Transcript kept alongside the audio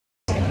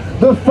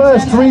The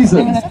first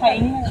reason,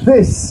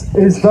 this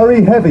is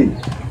very heavy.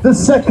 The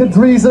second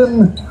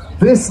reason,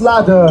 this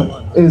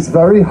ladder is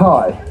very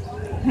high.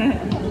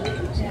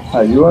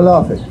 Hey, you are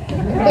laughing.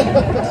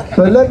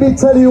 But let me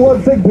tell you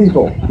one thing,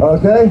 people,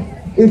 okay?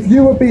 If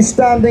you would be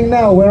standing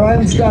now where I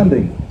am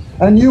standing,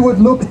 and you would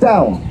look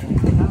down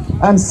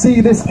and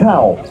see this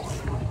cow,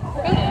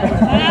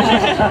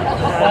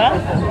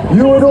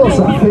 you would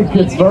also think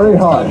it's very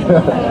high.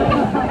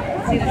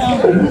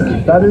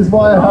 That is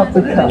why I have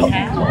the cow.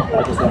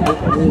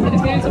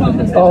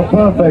 Oh,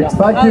 perfect.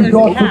 Thank you,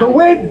 God, for the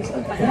wind.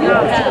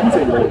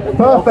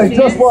 Perfect,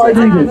 just what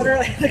I needed.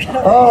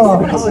 Oh.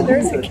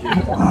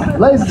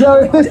 Ladies and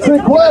gentlemen, if this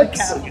trick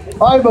works,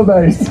 I'm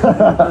amazed.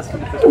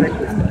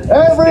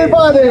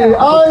 Everybody,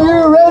 are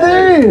you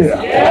ready?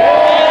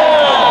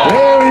 Yeah!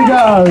 Here we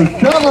go.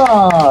 Come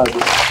on.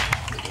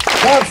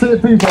 That's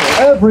it, people.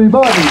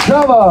 Everybody,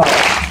 come on.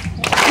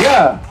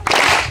 Yeah.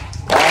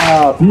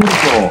 Ah,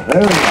 beautiful.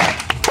 There we go.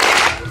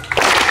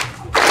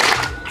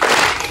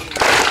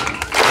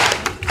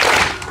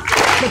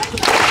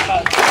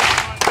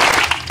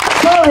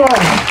 Sarah,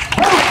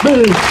 help me.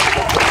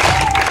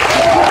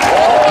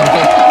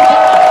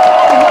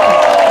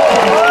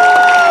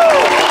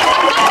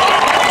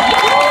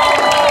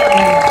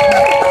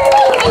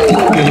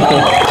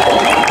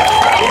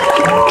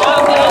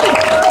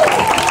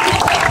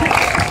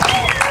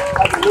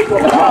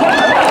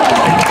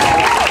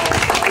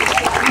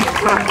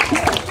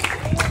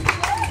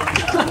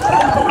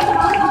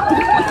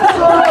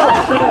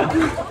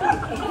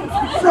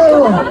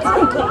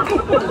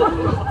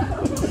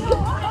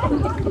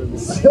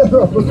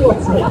 Sarah,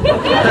 what's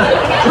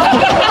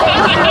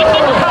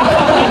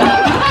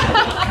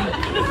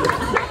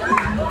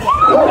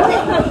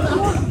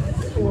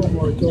oh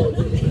my God.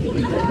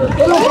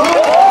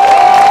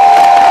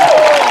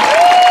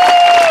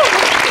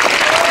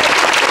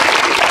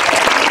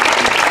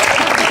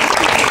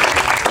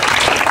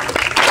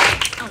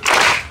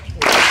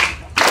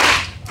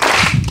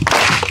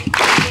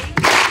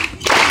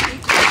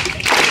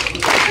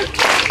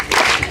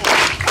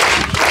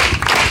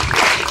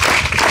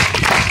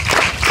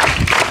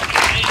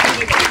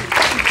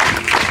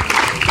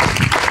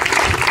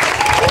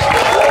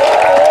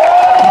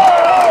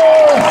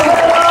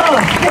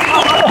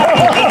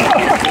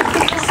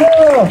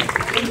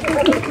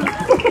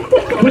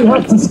 We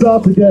have to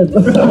start again.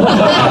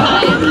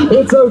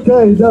 It's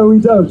okay, no we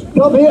don't.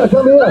 Come here,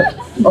 come here.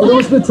 Oh, there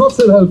must be a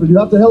Topset open. You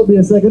have to help me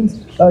a second.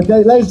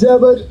 Okay, ladies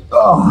and gentlemen.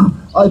 Oh,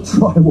 I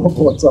try one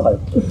more time.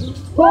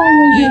 Oh,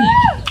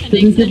 can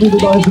you give me the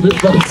knife a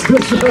bit better?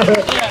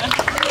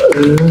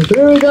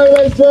 Here we go,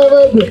 ladies and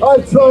gentlemen. I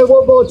try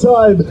one more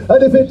time.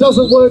 And if it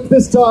doesn't work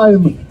this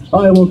time,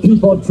 I will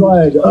keep on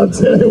trying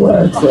until it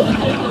works.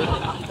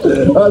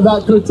 And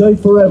that could take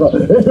forever.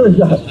 Here we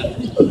go.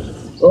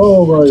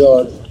 Oh my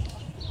God.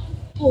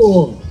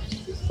 Oh,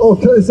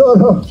 okay,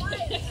 so,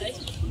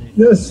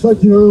 yes,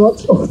 thank you very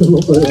much. Oh, they're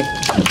all there.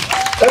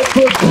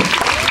 Excellent.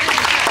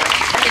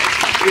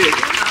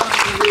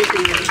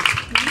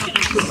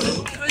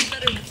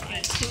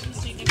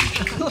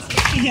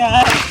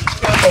 Yeah.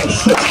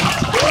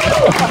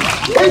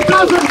 It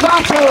doesn't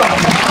matter.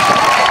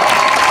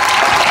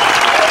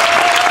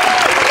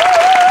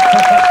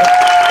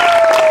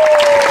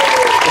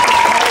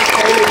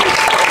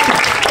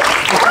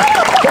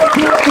 Thank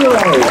you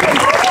anyway.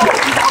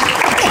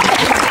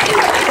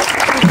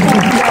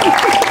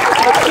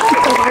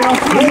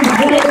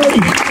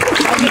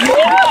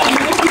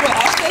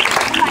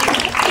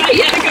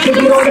 To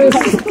be honest,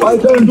 I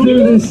don't do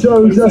this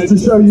show just to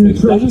show you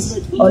tricks.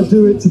 I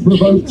do it to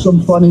provoke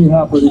some funny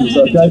happenings,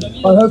 okay?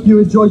 I hope you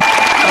enjoyed.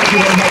 Thank you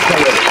very much,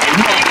 Elliot.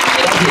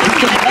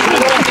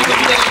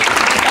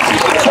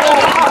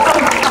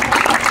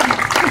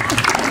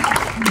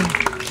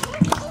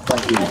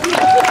 Thank you.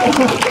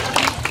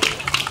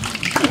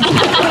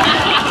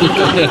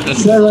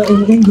 Sarah,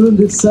 in England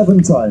it's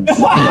 7 times.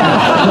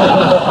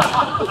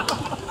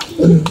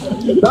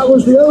 That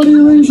was the only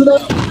reason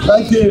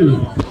Thank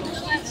you.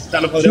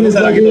 Podríamos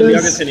hacer aquí todo el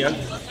día, que es genial,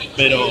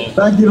 pero...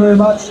 Thank you very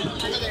much.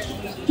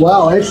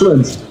 Wow,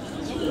 excellent.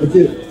 Thank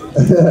you.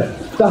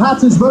 The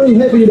hat is very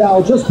heavy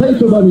now. Just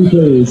paper money,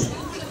 please.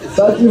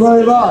 Thank you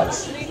very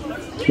much.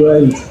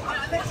 Great.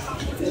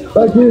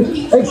 Thank you.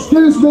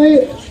 Excuse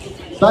me.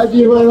 Thank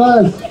you very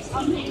much.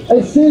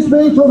 Excuse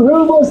me, from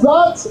whom was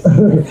that?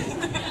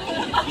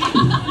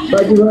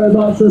 Thank you very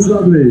much. That's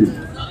lovely.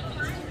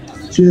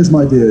 Cheers,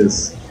 my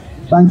dears.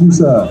 Thank you,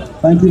 sir.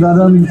 Thank you,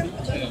 madam.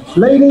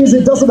 Ladies,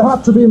 it doesn't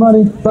have to be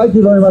money. Thank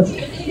you very much.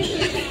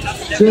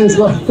 Cheers,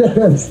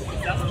 yes.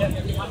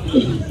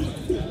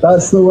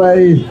 That's the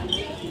way.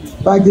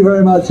 Thank you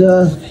very much.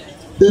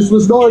 This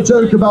was not a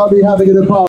joke about me having an apartment.